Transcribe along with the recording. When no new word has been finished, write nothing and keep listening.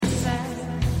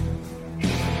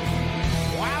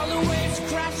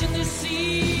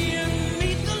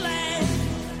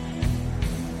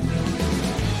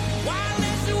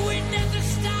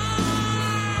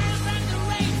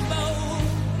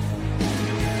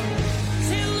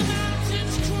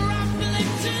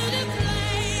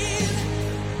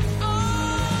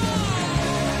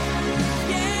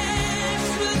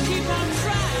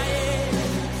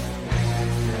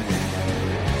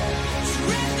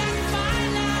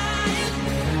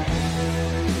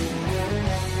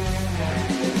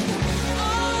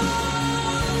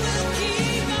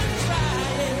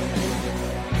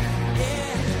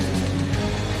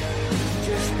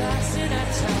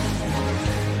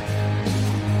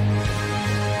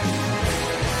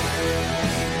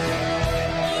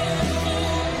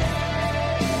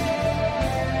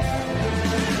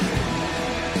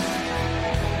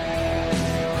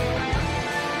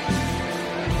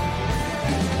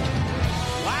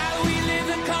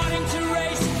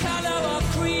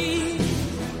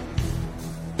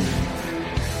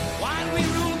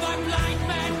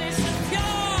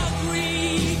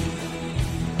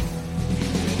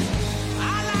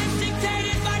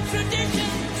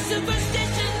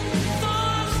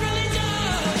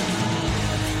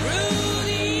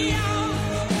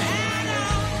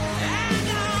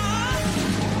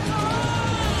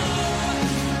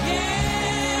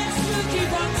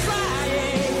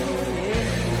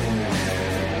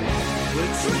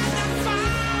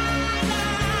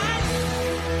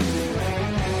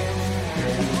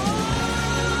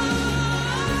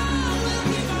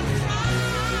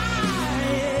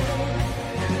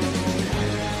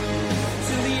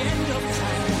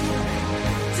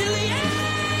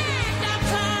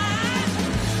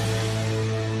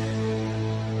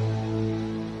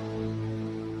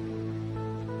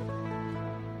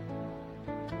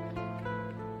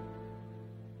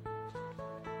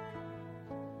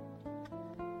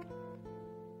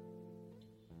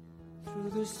through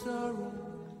the sorrow,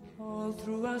 all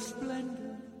through our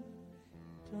splendor.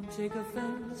 Don't take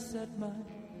offense at my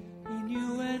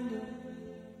innuendo.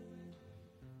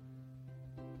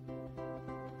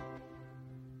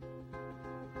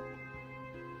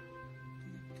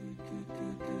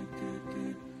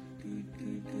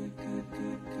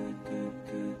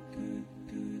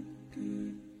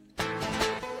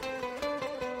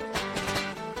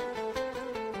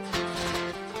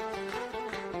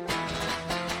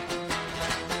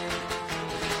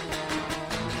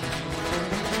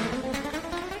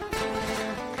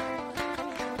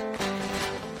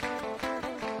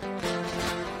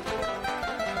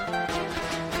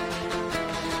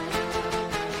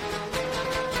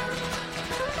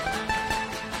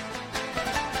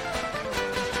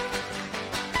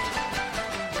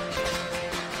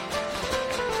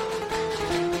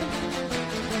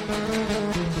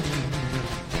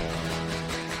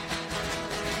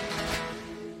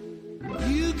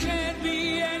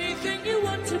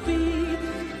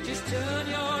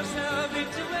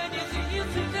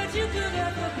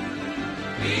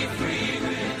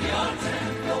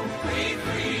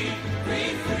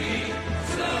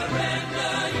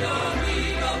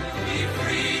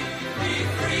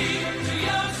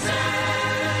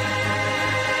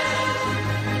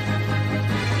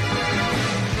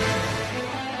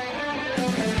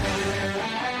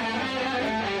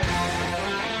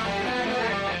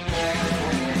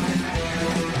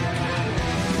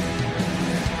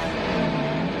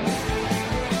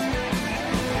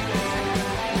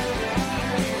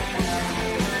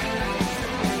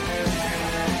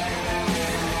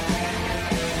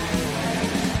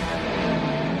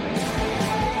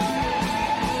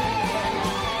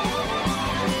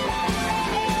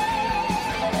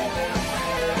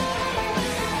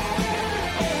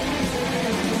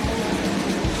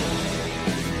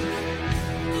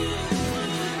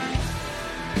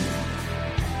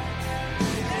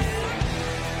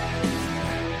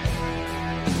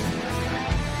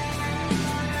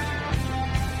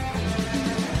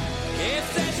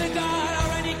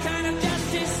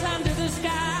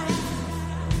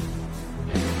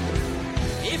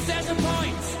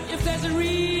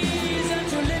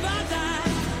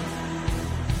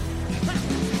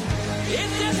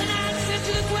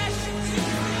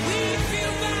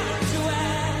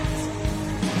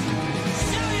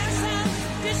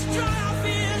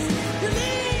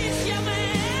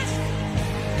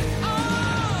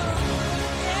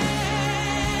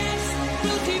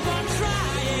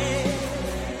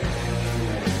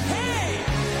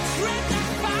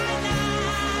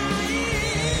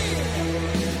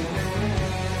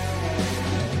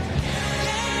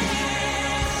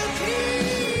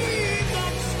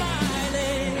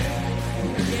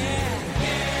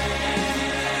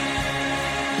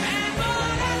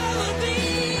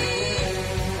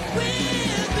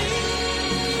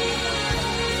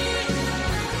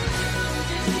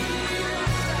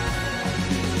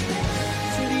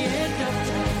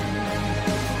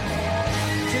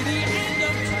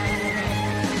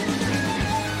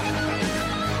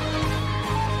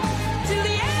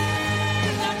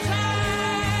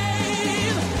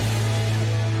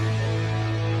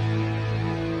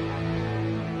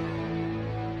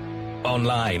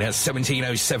 Online at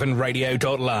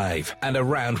 1707radio.live and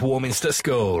around Warminster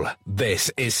School.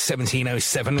 This is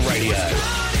 1707 Radio.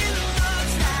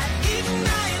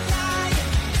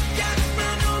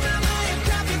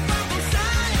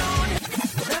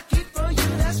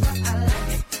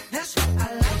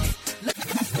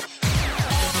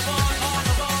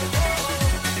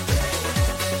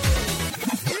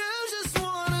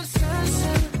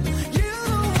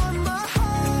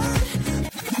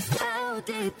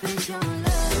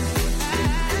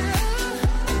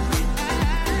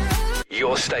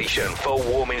 Your station for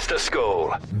Warminster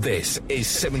School. This is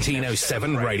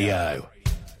 1707 Radio.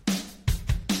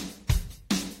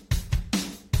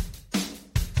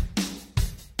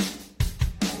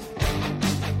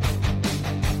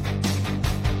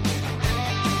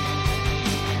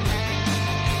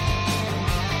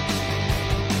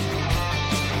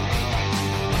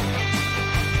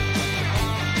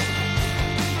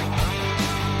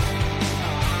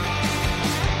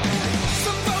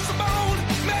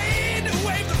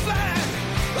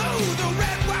 The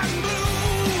red, white, and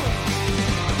blue.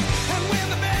 And when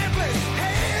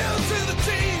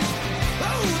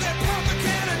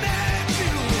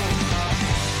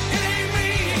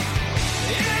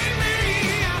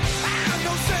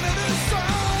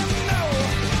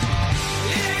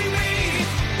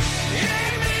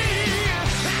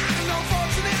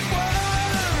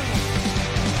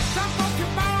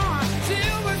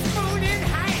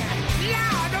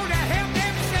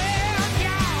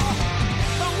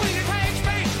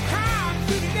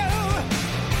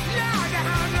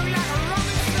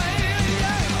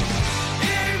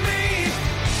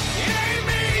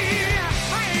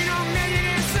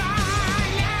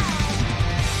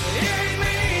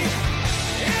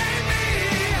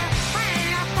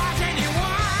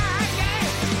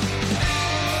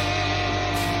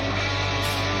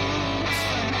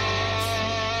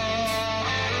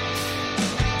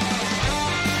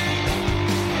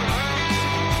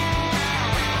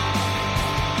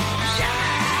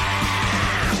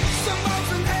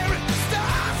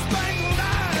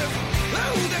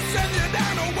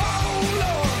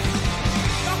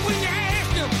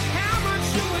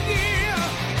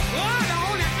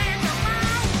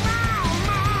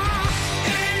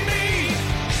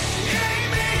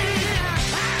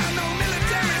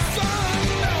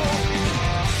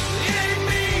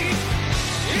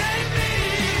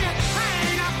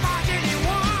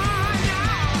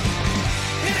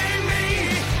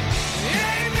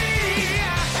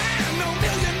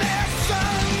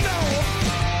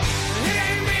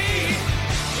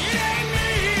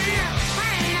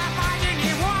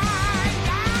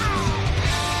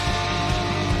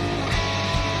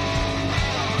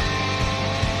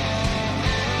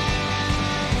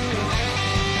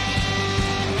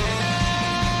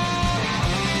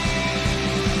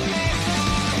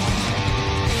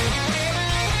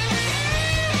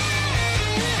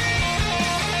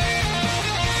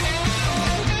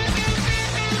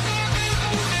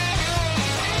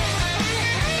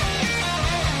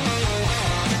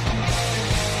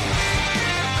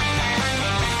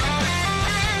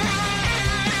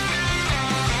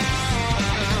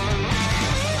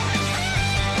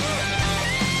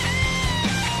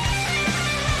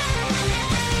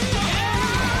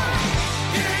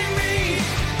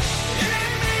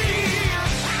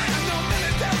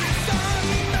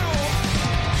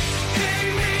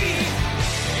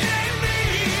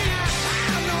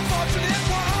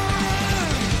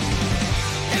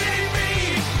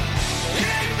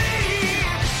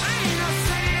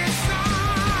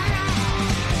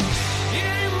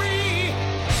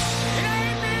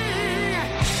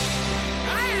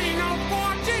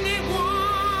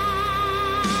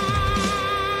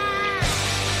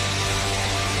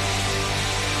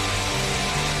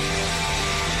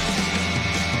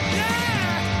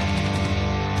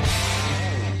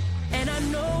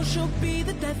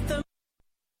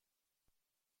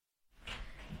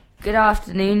Good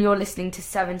afternoon, you're listening to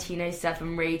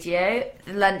 1707 Radio,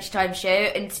 the lunchtime show,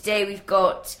 and today we've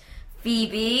got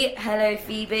Phoebe. Hello,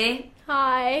 Phoebe.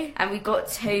 Hi. And we've got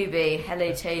Toby.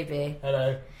 Hello, Toby.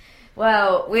 Hello.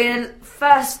 Well,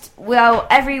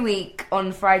 every week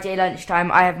on Friday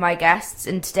lunchtime I have my guests,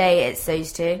 and today it's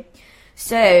those two.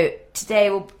 So, today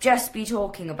we'll just be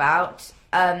talking about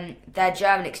their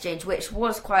German exchange, which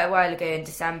was quite a while ago in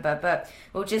December, but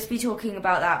we'll just be talking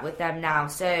about that with them now.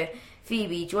 So,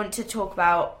 Phoebe, do you want to talk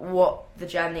about what the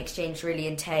German exchange really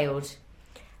entailed?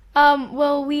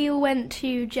 Well, we all went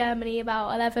to Germany,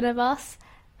 about 11 of us,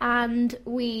 and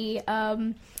we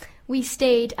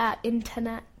stayed at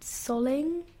Internet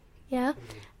Solling, yeah.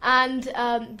 And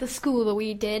the school that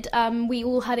we did, we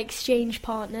all had exchange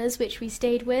partners, which we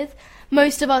stayed with.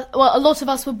 A lot of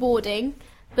us were boarding,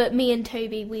 but me and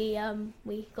Toby, we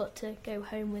got to go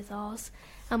home with ours,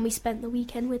 and we spent the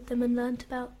weekend with them and learnt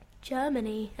about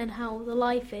Germany and how the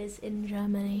life is in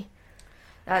Germany.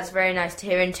 That's very nice to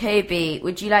hear. And Toby,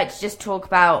 would you like to just talk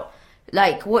about,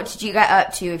 what did you get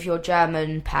up to with your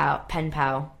German pen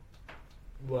pal?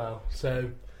 Well, so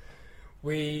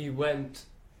we went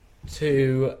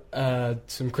to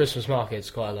some Christmas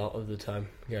markets quite a lot of the time,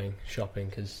 going shopping,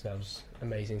 because there was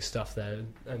amazing stuff there.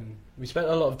 And we spent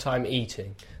a lot of time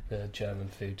eating the German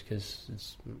food, because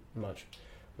it's much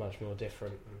more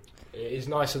different. It is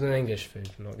nicer than English food,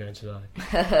 I'm not going to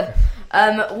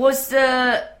lie. Was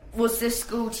the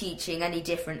school teaching any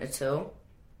different at all?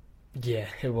 Yeah,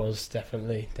 it was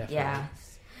definitely. Yeah.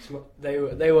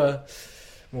 They were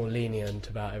more lenient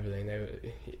about everything.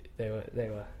 They were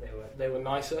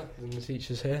nicer than the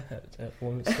teachers here at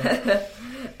Warminster.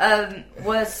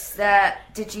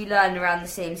 Did you learn around the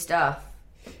same stuff?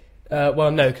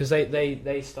 Well, no, because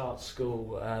they start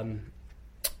school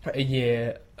a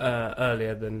year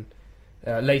later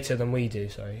than we do.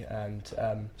 Sorry, and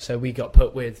so we got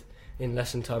put with in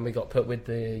lesson time. We got put with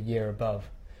the year above.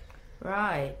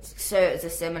 Right. So it's a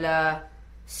similar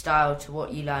style to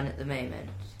what you learn at the moment.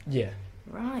 Yeah.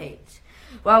 Right.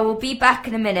 Well, we'll be back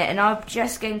in a minute, and I'm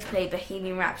just going to play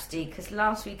Bohemian Rhapsody, because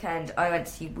last weekend I went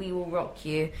to see We Will Rock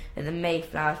You at the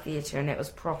Mayflower Theatre, and it was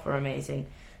proper amazing.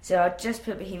 So I'll just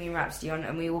put Bohemian Rhapsody on,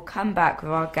 and we will come back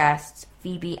with our guests,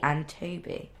 Phoebe and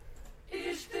Toby.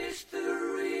 Is this the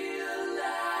real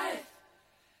life?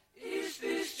 Is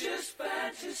this just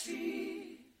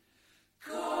fantasy?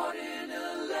 Caught in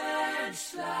a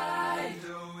landslide,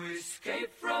 no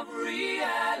escape from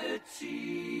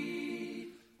reality.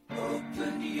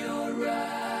 Open your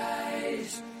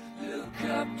eyes, look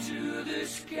up to the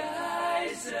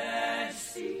skies and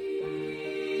see.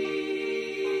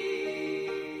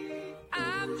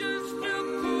 I'm just a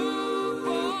poor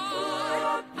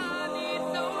boy, I need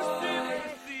no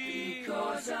sympathy,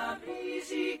 because I'm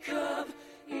easy come,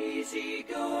 easy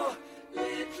go,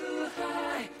 little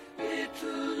high,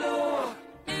 little low.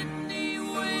 Any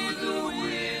way the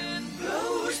wind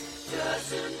blows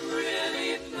doesn't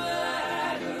really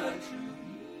matter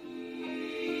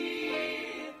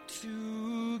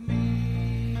to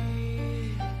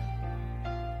me.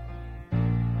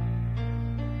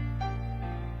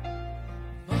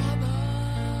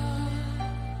 Mama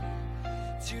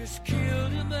just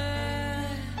killed a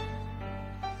man,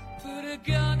 put a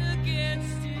gun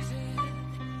against his head,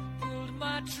 pulled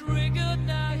my trigger,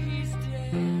 now he's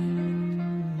dead.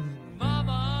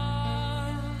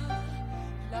 Mama,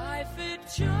 life had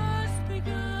just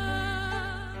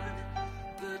begun,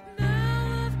 but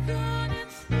now I've gone and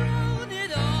thrown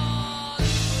it all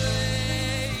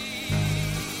away.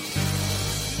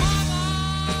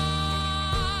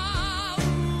 Mama,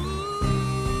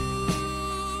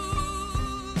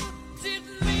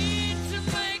 didn't mean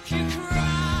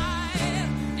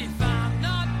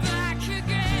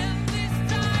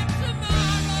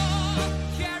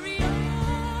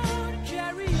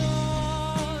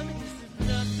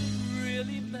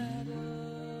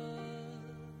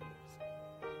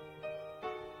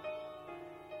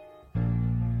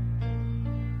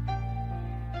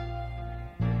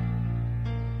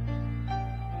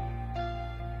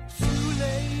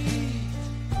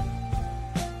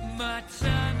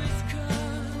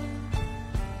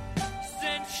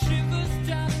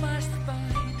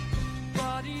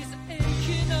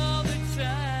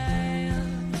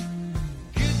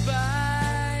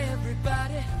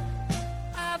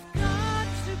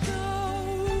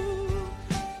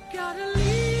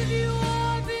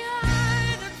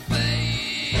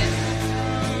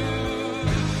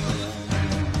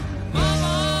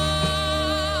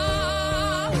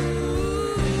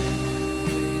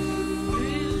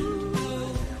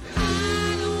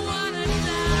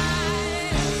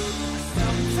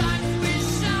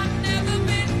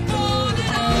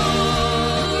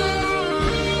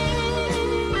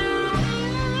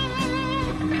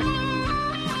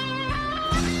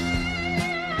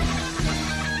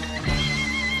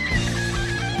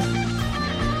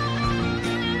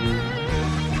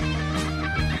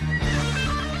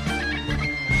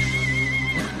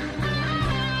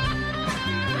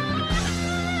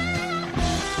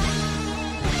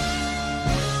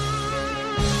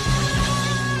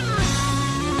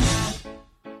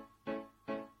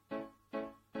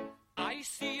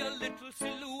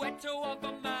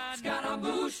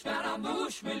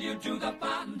Scaramouche, will you do the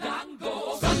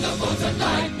fandango? Thunderbolts and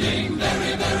lightning,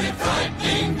 very, very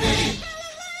frightening me.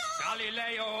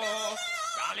 Galileo,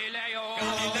 Galileo,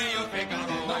 Galileo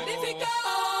Figaro. Magnifico!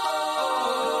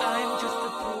 I'm just a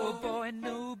poor boy,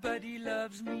 nobody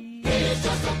loves me. He's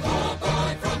just a poor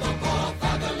boy from a poor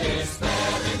family,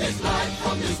 sparing his life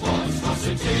from this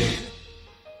monstrosity.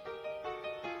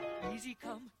 Easy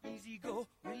come, easy go,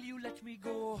 will you let me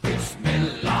go?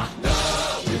 Bismillah,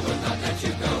 no, we will not let you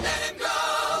go. Let him go!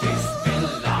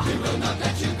 Bismillah, we will not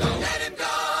let you go. Let him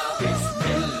go!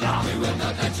 Bismillah, we will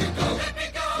not let you go. Let me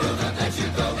go! We'll not let you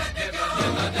go. Let me go!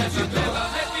 We'll not let you go.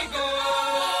 Let me go!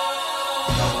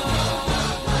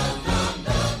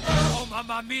 Oh,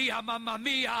 mamma mia, mamma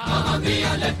mia. Mamma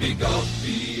mia, let me go.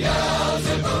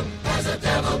 Beelzebub has a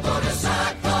devil put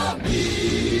aside for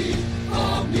me.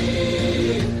 For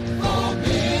me. For me.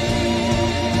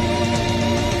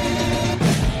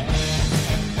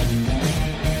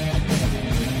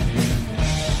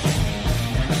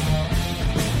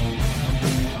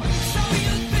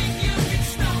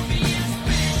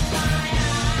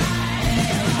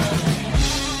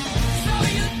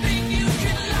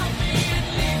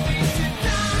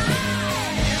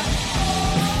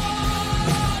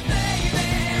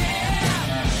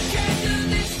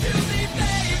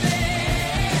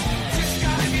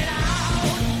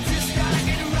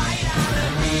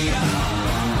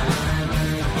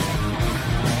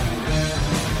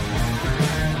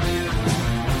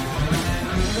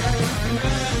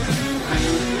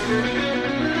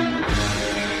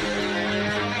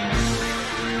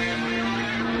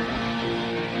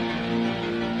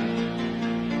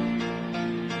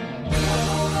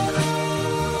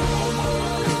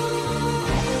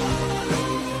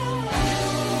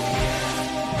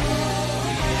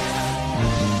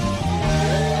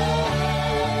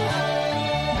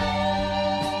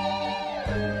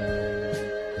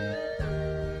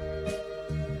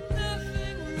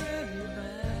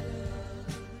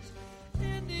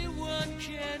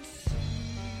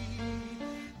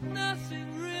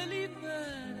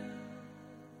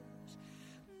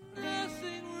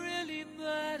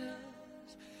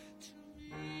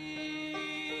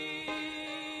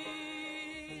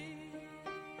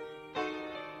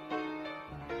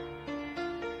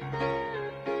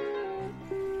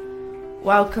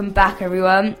 Welcome back,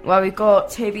 everyone. Well, we've got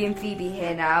Toby and Phoebe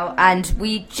here now, and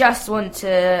we just want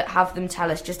to have them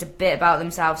tell us just a bit about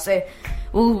themselves. So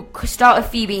we'll start with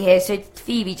Phoebe here. So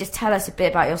Phoebe, just tell us a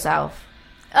bit about yourself.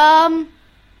 I'm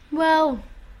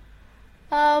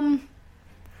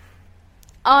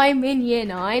in year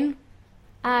 9,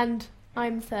 and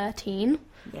I'm 13.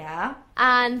 Yeah.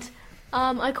 And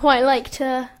I quite like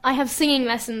I have singing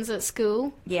lessons at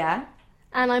school. Yeah.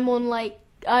 And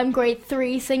I'm grade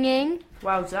 3 singing.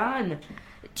 Well done.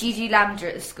 Do you do Lambda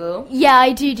at the school? Yeah,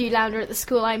 I do Lambda at the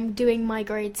school. I'm doing my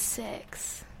grade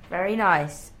 6. Very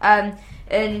nice. And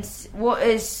what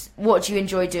do you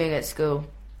enjoy doing at school?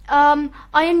 I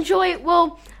enjoy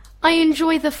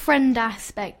the friend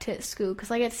aspect at school because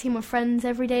I get to see my friends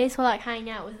every day, so I like hanging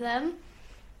out with them.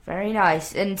 Very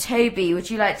nice. And Toby,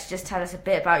 would you like to just tell us a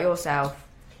bit about yourself?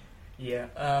 Yeah,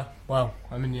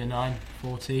 I'm in year 9,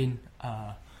 14.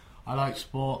 I like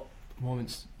sport,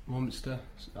 Warminster,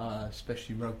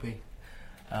 especially rugby.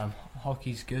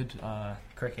 Hockey's good.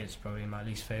 Cricket's probably my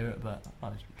least favourite, but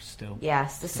I still...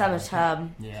 Yes, the summer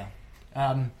term. Yeah.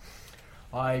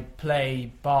 I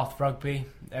play Bath rugby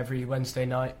every Wednesday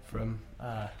night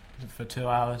for 2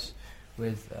 hours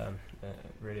with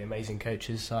really amazing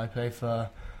coaches. So I play for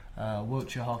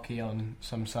Wiltshire Hockey on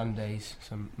some Sundays,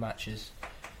 some matches,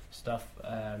 stuff.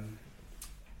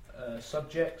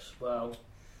 Subjects, well,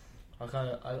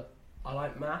 I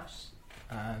like maths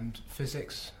and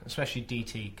physics, especially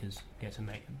DT, because you get to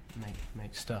make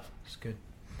stuff. It's good.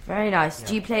 Very nice. Yeah.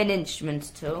 Do you play an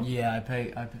instrument at all? Yeah, I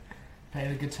play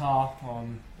the guitar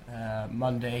on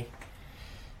Monday.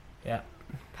 Yeah.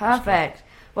 Perfect.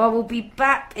 Well, we'll be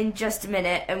back in just a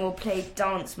minute and we'll play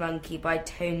Dance Monkey by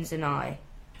Tones and I.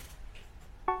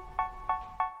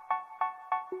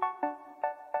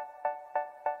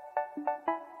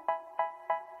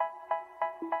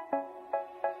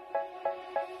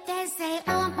 They say,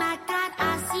 oh my God,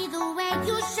 I see the way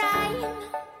you shine.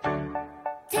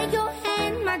 Take your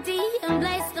hand, my dear, and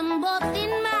place them both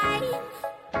in mine.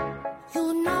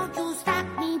 You know you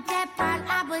stopped me dead while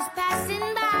I was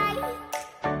passing by.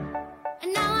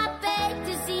 And now I beg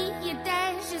to see you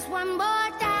dance just one more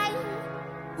time.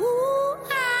 Ooh,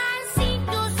 I see you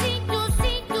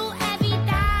every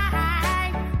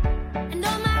time. And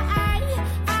oh my,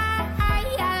 I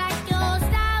like your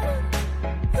style.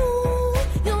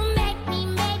 You make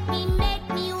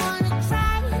me wanna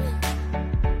try.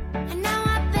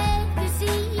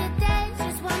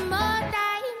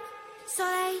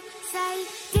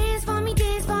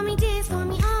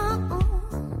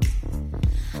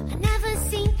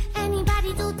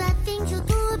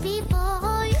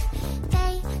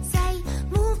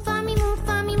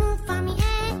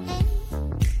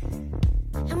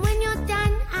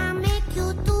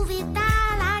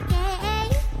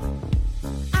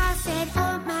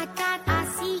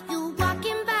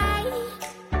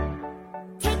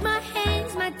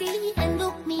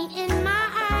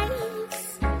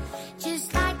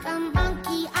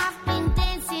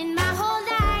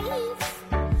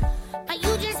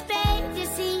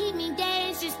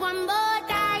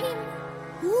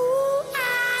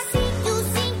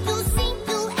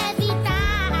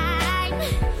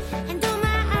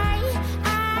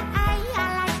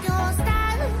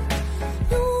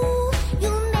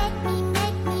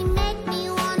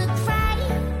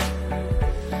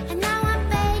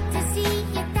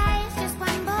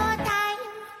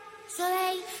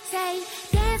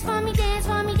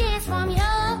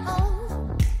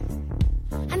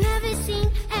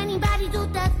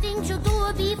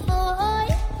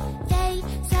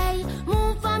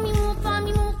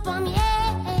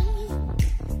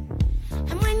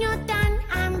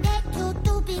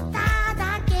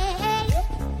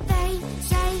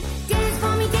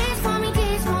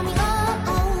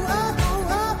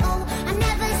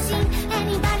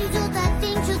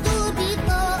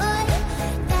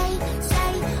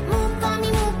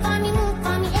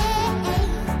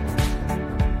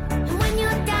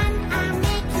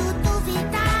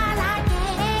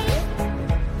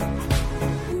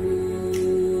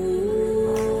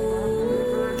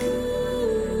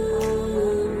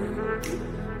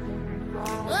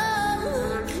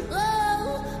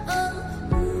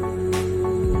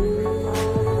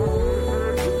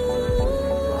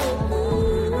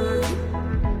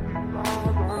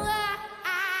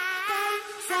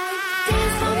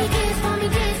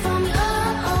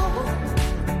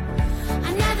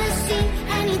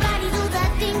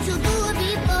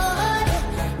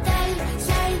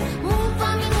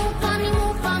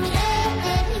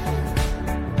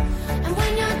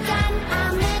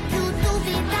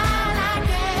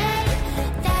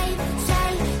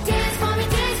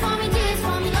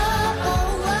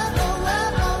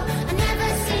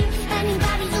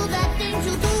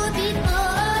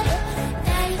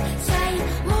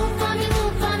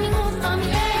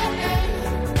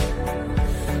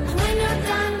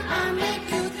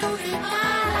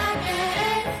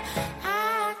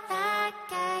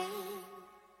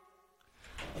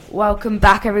 Welcome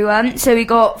back, everyone. So we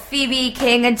got Phoebe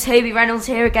King and Toby Reynolds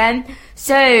here again.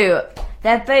 So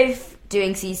they're both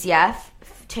doing CCF.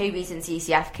 Toby's in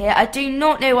CCF kit. I do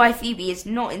not know why Phoebe is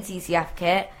not in CCF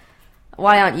kit.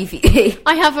 Why aren't you, Phoebe?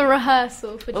 I have a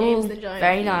rehearsal for James Ooh, the Giant.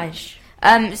 very nice.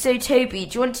 So Toby,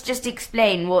 do you want to just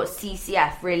explain what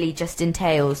CCF really just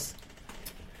entails?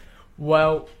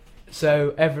 Well,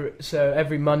 so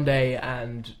every Monday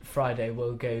and Friday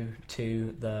we'll go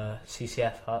to the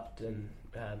CCF hut and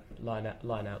line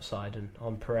outside and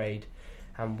on parade,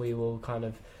 and we will kind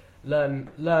of learn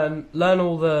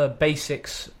all the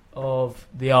basics of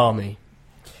the army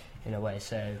in a way.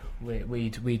 So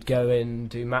we'd go in,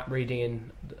 do map reading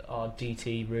in our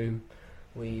DT room.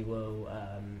 We will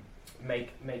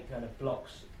make kind of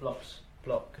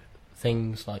block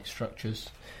things like structures,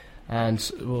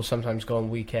 and we'll sometimes go on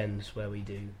weekends where we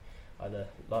do either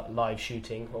live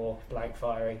shooting or blank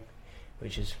firing,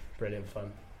 which is brilliant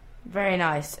fun. Very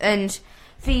nice. And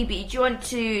Phoebe, do you want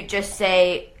to just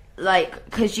say, like,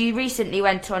 because you recently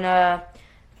went on a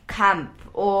camp,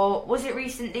 or was it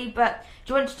recently, but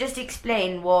do you want to just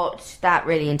explain what that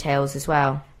really entails as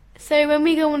well? So when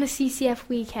we go on a CCF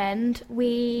weekend,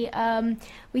 we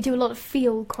do a lot of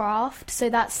field craft. So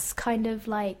that's kind of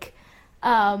like,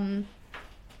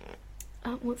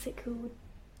 what's it called?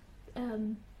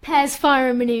 Pairs fire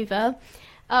and manoeuvre,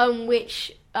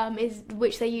 which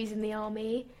they use in the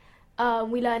army.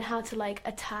 We learn how to like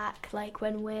attack, like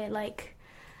when we're like,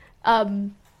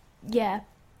 and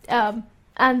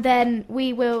then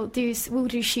we'll do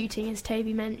shooting, as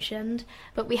Toby mentioned,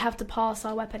 but we have to pass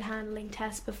our weapon handling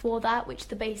test before that, which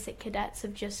the basic cadets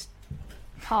have just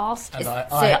passed. And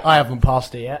I haven't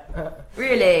passed it yet.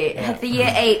 Really? Yeah. Have the year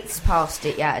 8s passed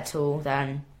it yet at all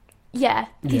then? Yeah,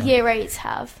 the year 8s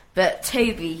have. But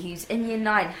Toby, who's in year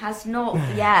 9, has not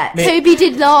yet. Toby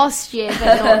did last year,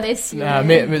 but not this year.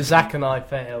 No, Zach and I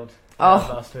failed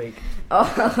last week.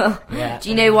 Oh. Yeah. Do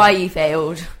you know why you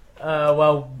failed?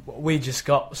 Well, we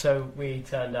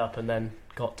turned up and then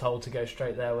got told to go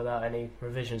straight there without any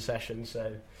revision session,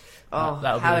 so how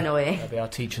annoying. That'll be our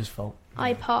teacher's fault.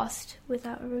 I passed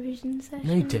without a revision session.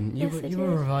 No, you didn't. Yes, You were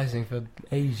revising for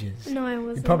ages. No, I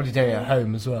wasn't. You're probably doing it at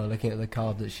home as well, looking at the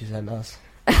card that she sent us.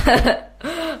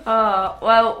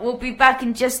 Well, we'll be back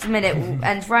in just a minute,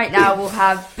 and right now we'll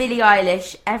have Billie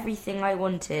Eilish, Everything I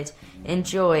Wanted.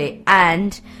 Enjoy,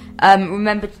 and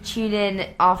remember to tune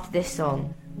in after this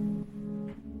song.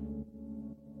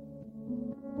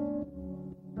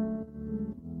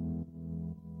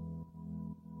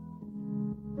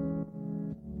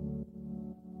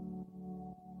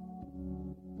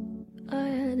 I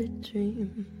had a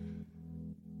dream.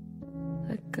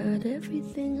 I got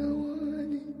everything I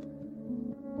wanted.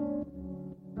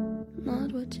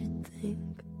 Not what you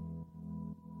think.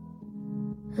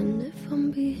 And if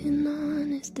I'm being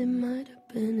honest, it might have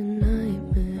been a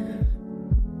nightmare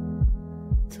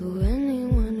to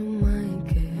anyone who might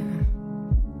care.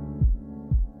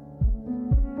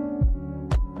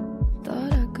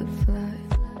 Thought I could fly,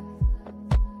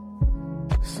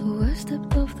 so I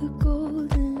stepped off the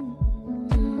golden.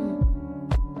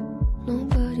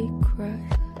 Nobody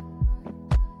cried.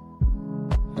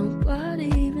 Nobody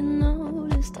even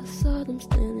noticed. I saw them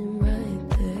standing right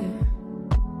there.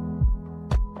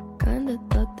 Kinda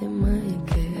thought they might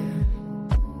care.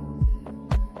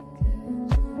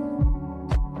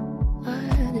 I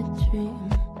had a dream.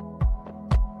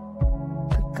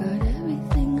 I got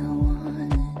everything I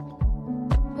wanted.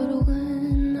 But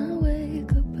when I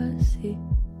wake up I see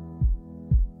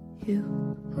you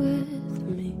with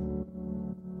me.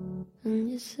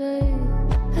 And you say,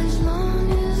 as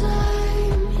long as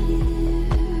I'm here,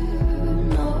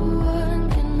 no one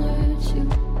can hurt you.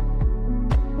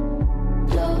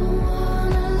 Don't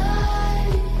wanna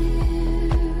lie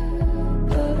here,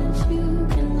 but you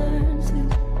can learn to.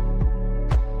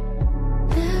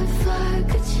 If I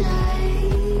could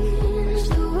change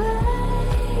the way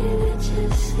that you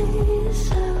see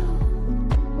yourself,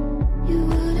 you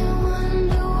wouldn't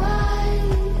wonder why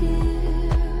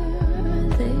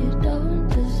they don't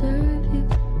deserve you.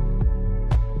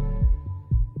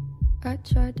 I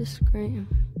tried to scream,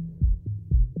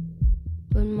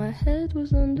 but my head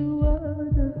was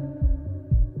underwater.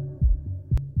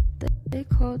 They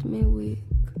called me weak,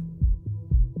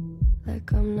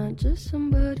 like I'm not just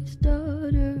somebody's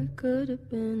daughter. It could have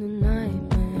been a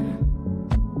nightmare,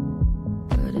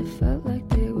 but it felt like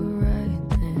they were right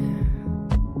there.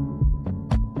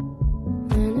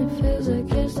 And it feels like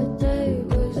yesterday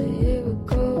was a year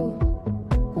ago.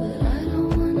 But I don't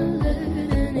wanna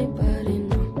let anybody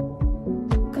know,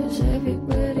 'cause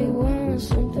everybody wants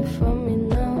something from me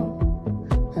now,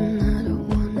 and I don't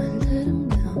wanna let them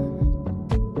down.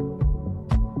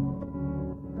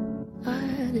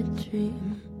 a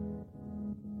dream.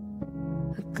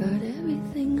 I got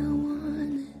everything I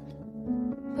wanted,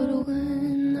 but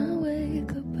when I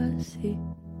wake up I see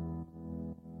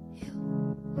you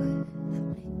with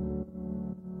me.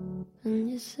 And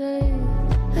you say,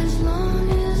 as long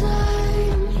as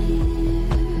I'm here,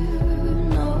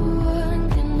 no one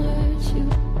can hurt you.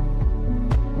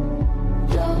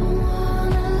 Don't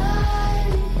wanna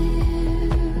lie here,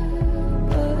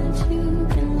 but you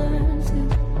can learn to.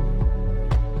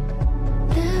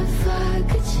 If I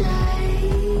could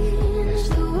change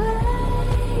the way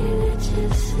that you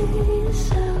see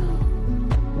yourself,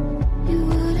 you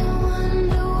wouldn't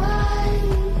wonder why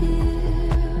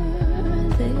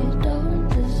they don't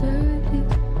deserve you.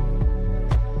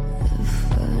 If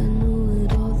I knew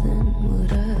it all, then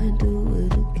would I do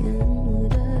it again?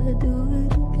 Would I do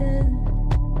it again?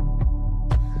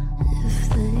 If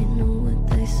they knew what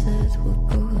they said would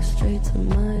go straight to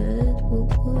my head, what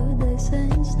would they say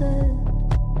instead?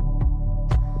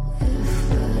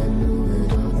 If I knew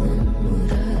it all, then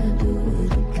would I do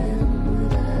it again?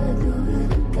 Would I do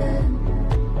it again?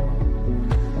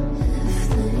 If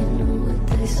they knew what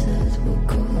they said would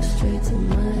go straight to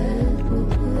my head, what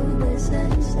would they say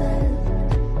instead?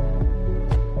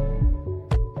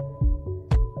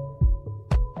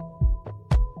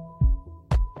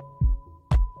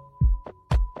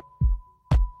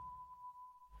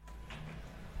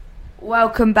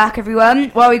 Welcome back,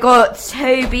 everyone. Well, we got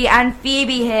Toby and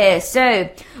Phoebe here. So,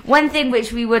 one thing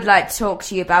which we would like to talk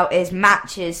to you about is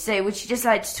matches. So, would you just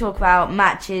like to talk about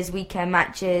matches, weekend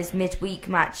matches, midweek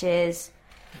matches?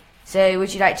 So,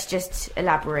 would you like to just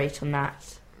elaborate on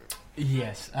that?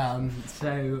 Yes.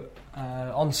 So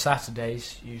on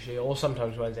Saturdays usually, or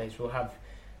sometimes Wednesdays, we'll have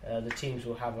the teams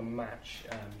will have a match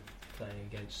playing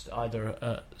against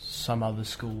either some other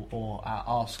school or at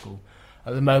our school.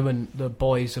 At the moment, the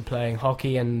boys are playing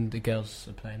hockey and the girls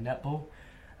are playing netball.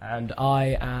 And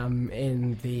I am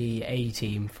in the A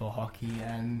team for hockey.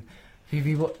 And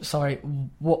Phoebe,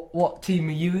 what team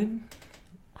are you in?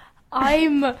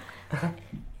 I'm. Do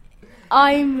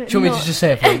you want me to just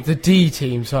say it for you? The D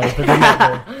team, sorry, for the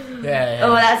netball. Yeah.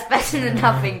 Oh, that's better than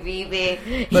nothing, Phoebe.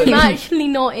 I'm actually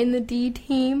not in the D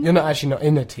team. You're not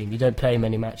in a team. You don't play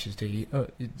many matches, do you? Oh,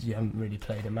 you haven't really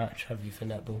played a match, have you, for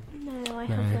netball? No, I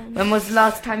haven't. When was the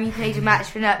last time you played a match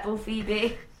for netball,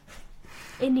 Phoebe?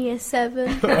 In year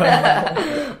 7.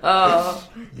 Oh,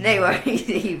 no worries,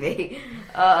 Phoebe.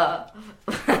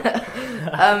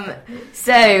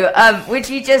 Would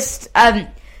you just...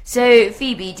 So,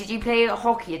 Phoebe, did you play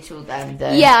hockey at all then,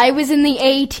 though? Yeah, I was in the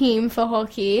A team for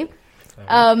hockey.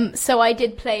 So I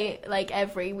did play, like,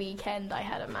 every weekend I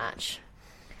had a match.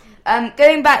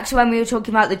 Going back to when we were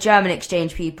talking about the German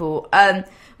exchange people,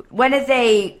 when are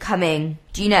they coming?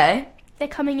 Do you know? They're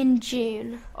coming in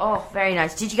June. Oh, very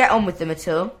nice. Did you get on with them at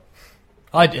all?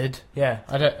 I did, yeah.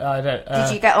 I don't.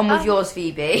 Did you get on with yours,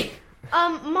 Phoebe?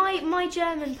 My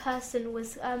German person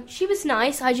was, she was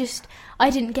nice, I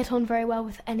didn't get on very well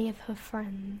with any of her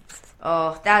friends.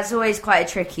 Oh, that's always quite a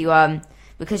tricky one,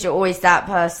 because you're always that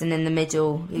person in the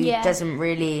middle who doesn't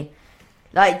really...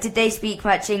 Like, did they speak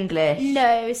much English?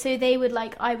 No, so they would,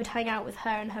 I would hang out with her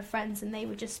and her friends and they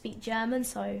would just speak German,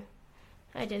 so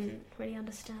I didn't really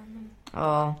understand them.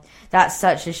 Oh, that's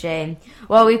such a shame.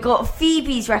 Well, we've got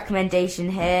Phoebe's recommendation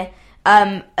here.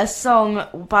 A song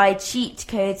by Cheat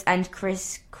Codes and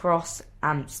Criss Cross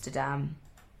Amsterdam.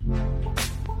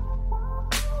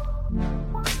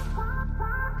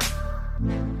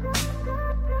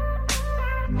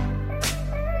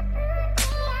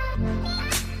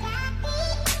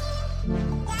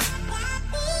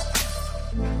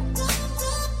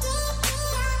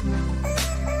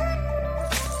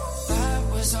 That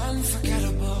was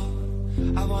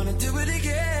unforgettable. I wanna do it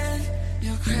again.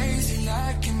 You're crazy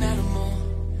like an animal,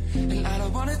 and I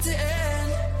don't want it to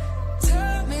end.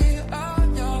 Tell me all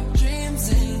your dreams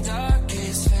and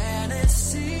darkest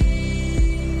fantasies.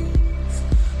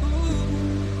 Ooh.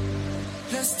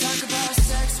 Let's talk about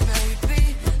sex,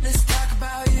 baby. Let's talk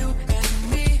about you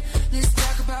and me. Let's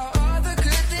talk about all the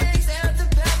good things and the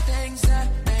bad things that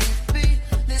may be.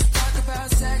 Let's talk about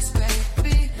sex,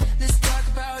 baby. Let's talk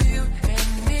about you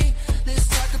and me. Let's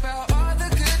talk about all the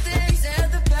good things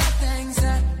and the bad things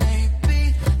that may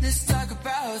be. Let's talk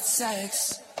about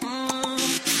sex.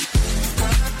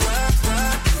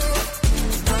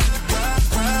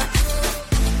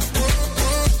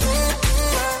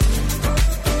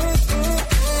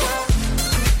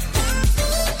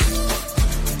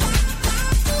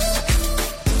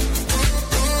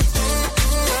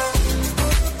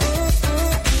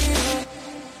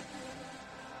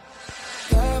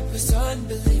 That was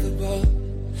unbelievable.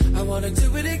 I wanna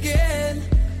do it again.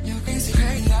 You're crazy,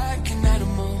 crazy like an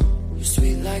animal. You're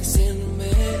sweet like cinnamon.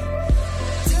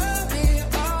 Tell me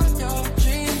all your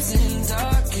dreams and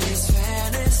darkest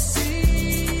fantasies.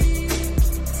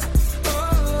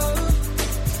 Oh,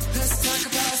 let's talk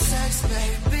about sex,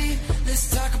 baby. Let's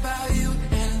talk about you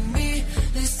and me.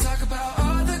 Let's talk about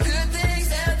all the good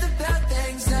things and the bad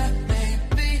things that may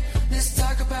be. Let's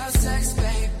talk about sex,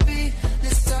 baby.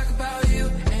 Let's talk about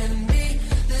you and me.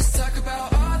 Let's talk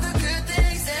about all the good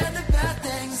things and the bad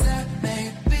things that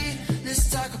may be. Let's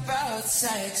talk about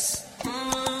sex.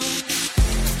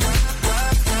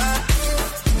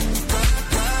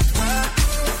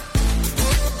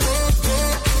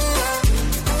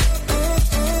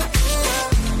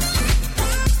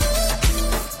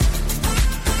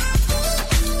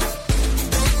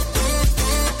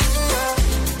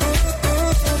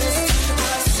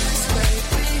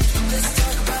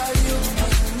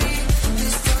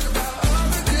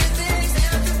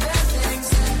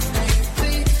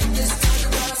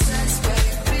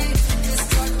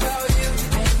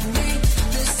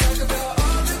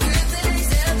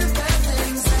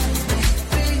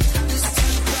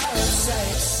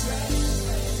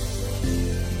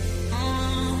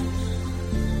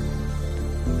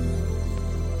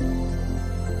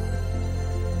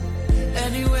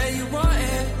 Anywhere you want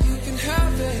it, you can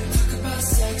have it. Talk about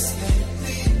sex,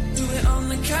 baby. Do it on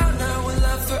the count now, we'll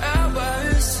love for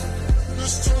hours.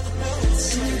 Let's talk about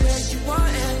sex. Anywhere you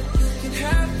want it, you can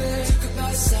have it. Talk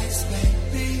about sex,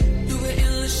 baby. Do it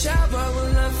in the shower,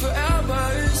 we'll love for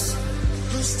hours.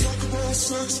 Let's talk about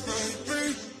sex,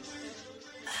 baby.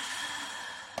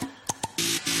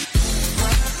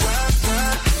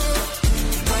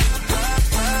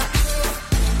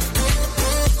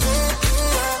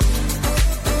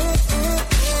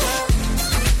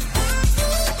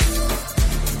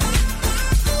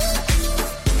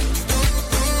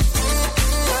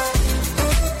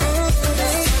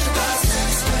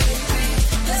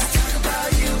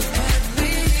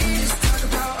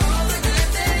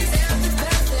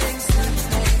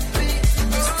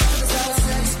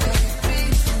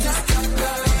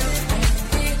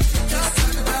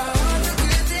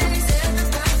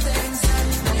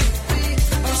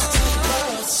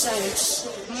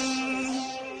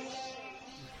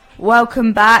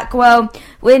 Welcome back. Well,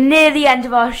 we're near the end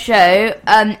of our show.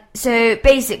 So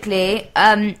basically,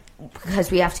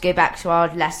 because we have to go back to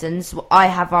our lessons, I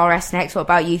have RS next. What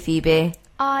about you, Phoebe?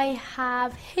 I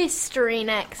have history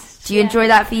next. Do you enjoy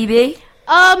that, Phoebe?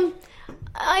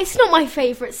 It's not my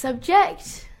favourite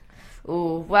subject.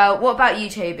 Oh, well, what about you,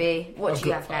 Toby? What do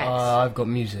you have next? I've got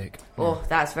music. Oh,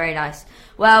 that's very nice.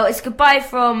 Well, it's goodbye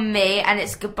from me, and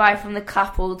it's goodbye from the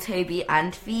couple, Toby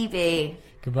and Phoebe.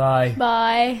 Goodbye.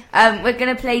 Bye. We're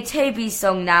going to play Toby's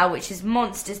song now, which is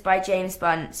Monsters by James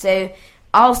Blunt. So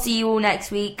I'll see you all next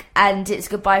week, and it's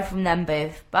goodbye from them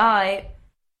both. Bye.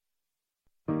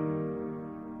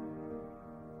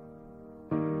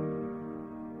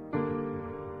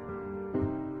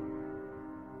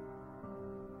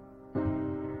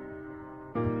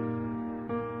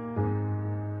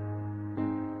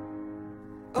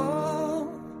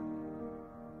 Oh,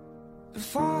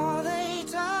 before they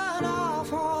turn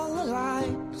off all the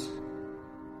lights,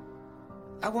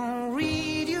 I won't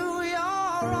read you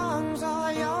your wrongs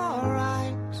or your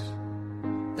rights.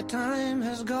 The time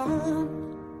has gone.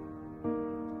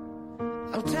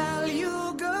 I'll tell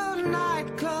you good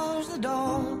night, close the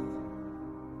door.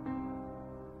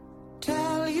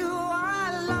 Tell you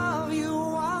I love you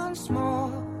once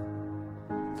more.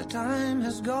 The time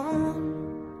has gone.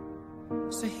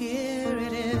 So here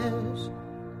it is.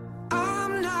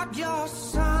 I'm not your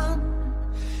son.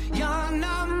 You're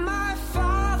not my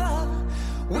father.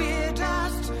 We're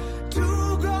just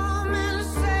two grown men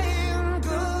saying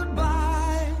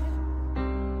goodbye.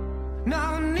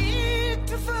 No need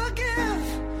to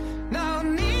forgive. No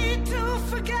need to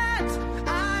forget.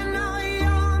 I know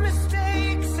your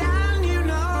mistakes and you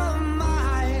know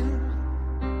mine.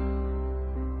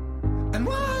 And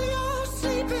while you're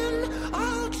sleeping,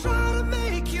 I'll try to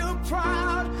make you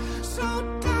proud. So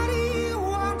daddy,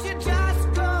 won't you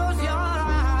just close your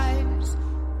eyes?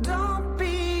 Don't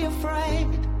be afraid.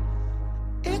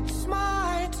 It's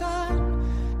my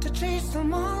turn to chase the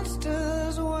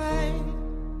monsters away.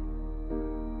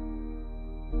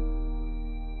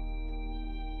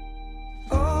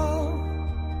 Oh,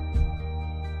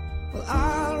 well,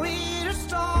 I'll read a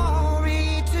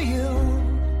story to you.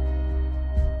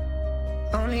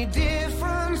 Only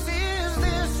difference is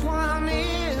this one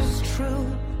is true.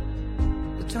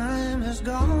 The time has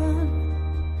gone.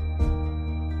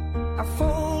 I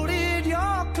folded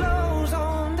your clothes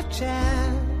on the chair.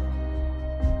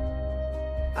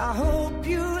 I hope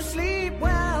you sleep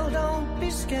well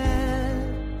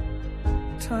scared.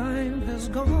 Time has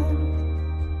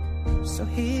gone, so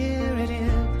here it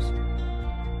is.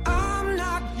 I'm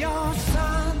not your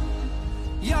son,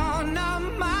 you're not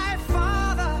my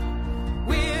father.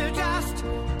 We're just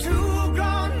two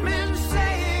grown men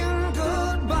saying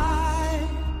goodbye.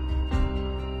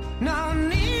 No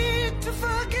need to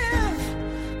forgive,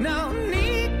 no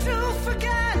need to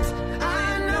forget.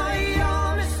 I know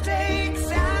your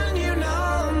mistakes and you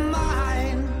know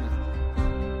mine.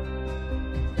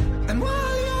 And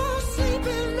while you're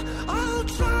sleeping, I'll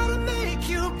try to make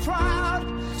you proud.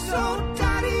 So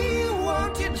daddy,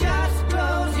 won't you just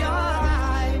close your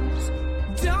eyes?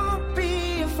 Don't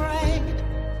be afraid,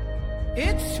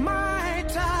 it's my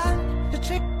time to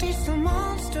trick these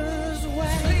monsters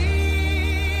away. Sleep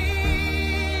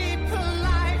a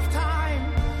lifetime,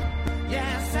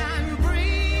 yes, and breathe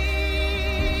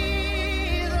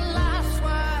the last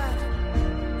word.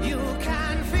 You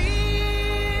can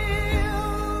feel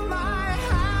my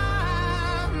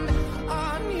hand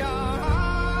on your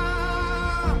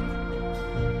arm.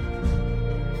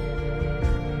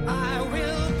 I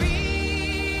will be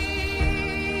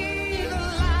the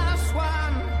last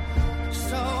one,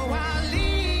 so I'll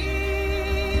leave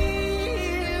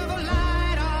a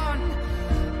light on.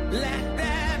 Let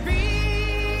there be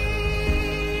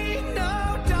no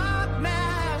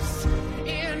darkness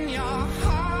in your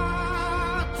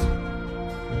heart.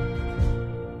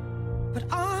 But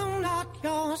I'm not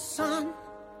your son,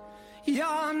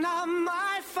 you're not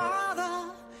my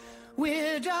father.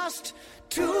 We're just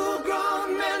two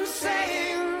grown men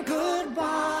saying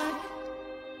goodbye.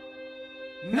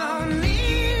 No